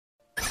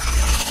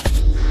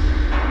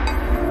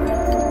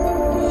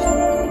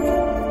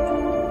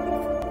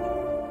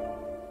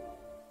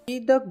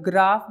the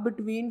graph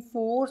between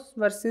force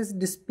versus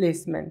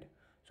displacement.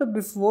 So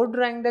before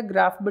drawing the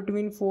graph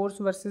between force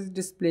versus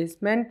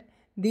displacement,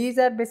 these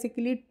are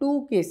basically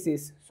two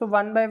cases. So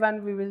one by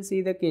one we will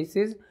see the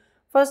cases.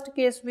 First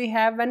case we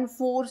have when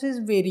force is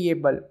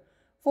variable.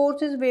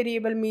 Force is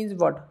variable means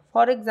what?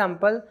 For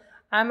example,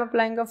 I am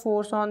applying a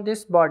force on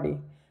this body.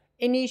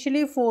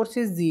 Initially force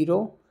is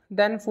 0,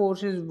 then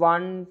force is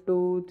 1,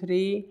 2,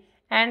 3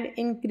 and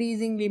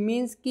increasingly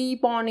means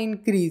keep on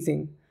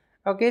increasing.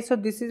 Okay, so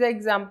this is an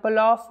example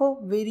of a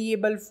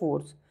variable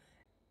force.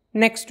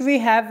 Next we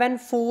have when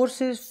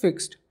force is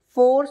fixed.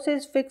 Force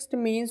is fixed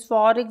means,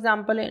 for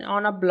example,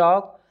 on a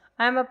block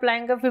I am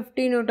applying a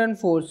 50 Newton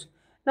force.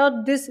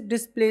 Now this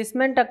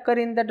displacement occur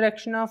in the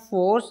direction of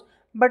force,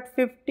 but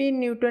 50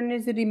 Newton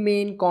is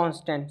remain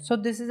constant. So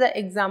this is an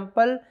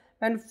example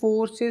when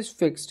force is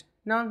fixed.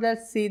 Now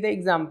let's see the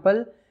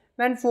example.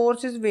 When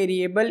force is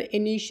variable,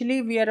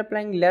 initially we are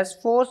applying less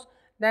force,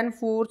 then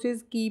force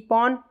is keep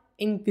on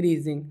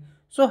increasing.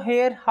 So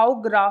here how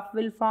graph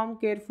will form,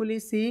 carefully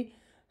see.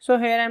 So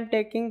here I am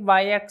taking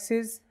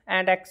y-axis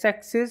and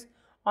x-axis.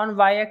 On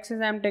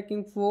y-axis I am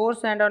taking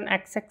force and on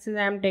x-axis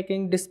I am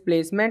taking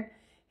displacement.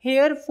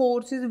 Here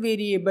force is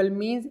variable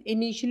means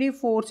initially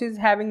force is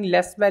having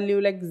less value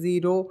like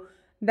 0.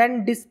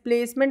 Then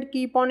displacement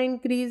keep on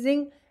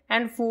increasing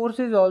and force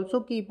is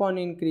also keep on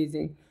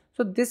increasing.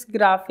 So this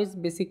graph is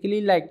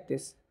basically like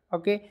this.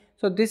 Okay.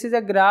 So this is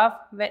a graph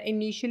where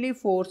initially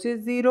force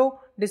is 0,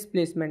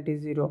 displacement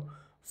is 0.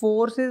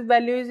 Force's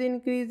value is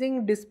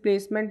increasing,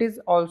 displacement is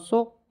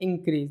also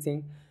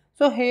increasing.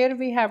 So here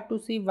we have to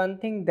see one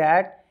thing,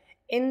 that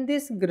in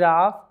this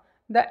graph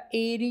the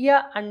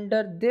area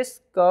under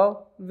this curve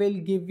will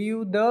give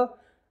you the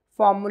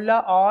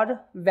formula or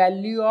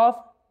value of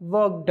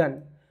work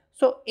done.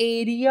 So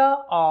area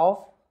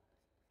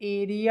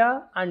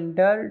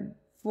under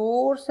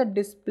force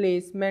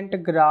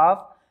displacement graph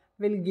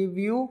will give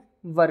you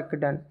work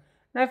done.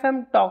 Now if I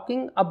am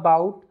talking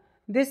about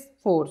this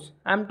force,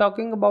 I am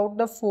talking about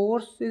the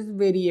force is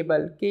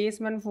variable, case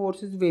when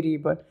force is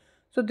variable.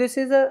 So this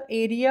is a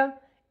area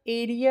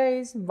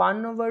is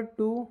 1 over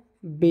 2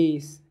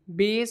 base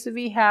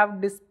we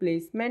have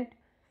displacement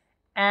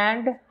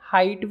and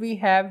height we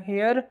have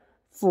here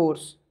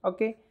force.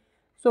 Okay,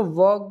 so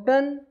work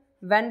done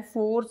when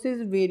force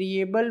is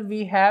variable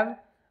we have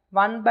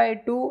 1 by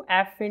 2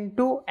 F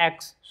into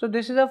x. So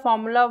this is a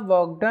formula of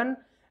work done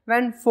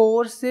when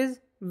force is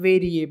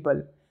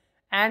variable.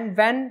 And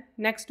when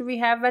next we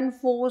have when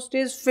force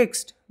is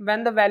fixed,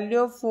 when the value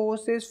of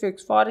force is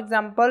fixed. For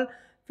example,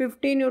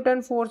 50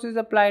 Newton force is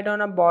applied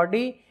on a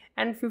body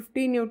and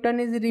 50 Newton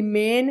is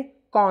remain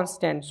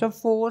constant. So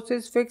force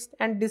is fixed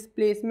and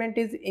displacement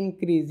is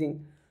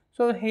increasing.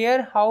 So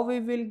here how we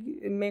will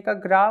make a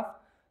graph.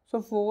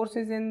 So force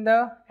is in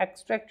the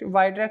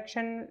y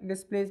direction,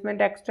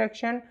 displacement x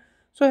direction.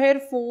 So here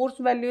force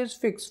value is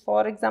fixed.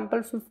 For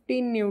example,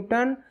 15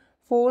 Newton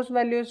force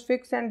value is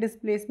fixed and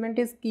displacement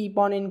is keep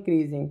on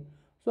increasing.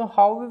 So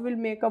how we will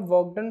make a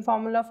work done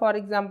formula? For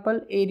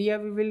example, area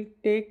we will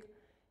take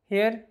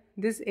here,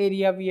 this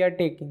area we are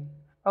taking.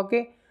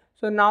 Okay,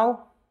 so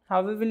now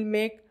how we will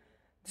make,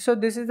 so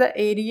this is the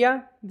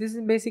area, this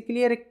is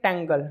basically a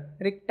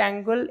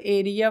rectangle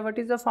area. What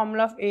is the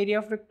formula of area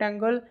of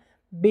rectangle?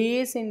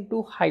 Base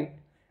into height.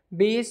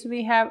 Base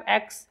we have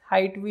x,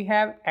 height we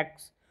have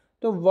x.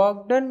 So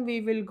work done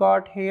we will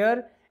got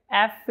here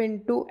F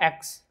into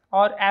x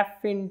or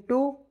F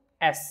into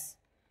s.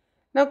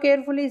 Now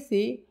carefully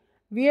see,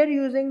 we are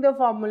using the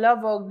formula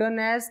work done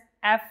as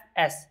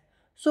Fs.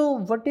 So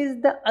what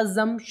is the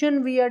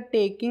assumption we are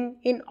taking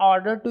in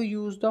order to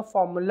use the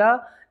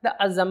formula? The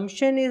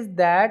assumption is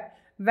that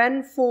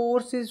when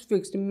force is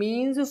fixed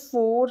means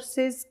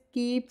forces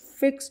keep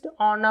fixed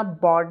on a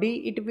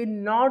body, it will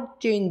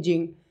not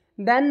changing,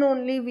 then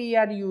only we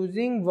are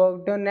using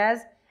work done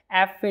as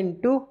F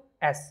into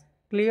s.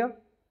 Clear?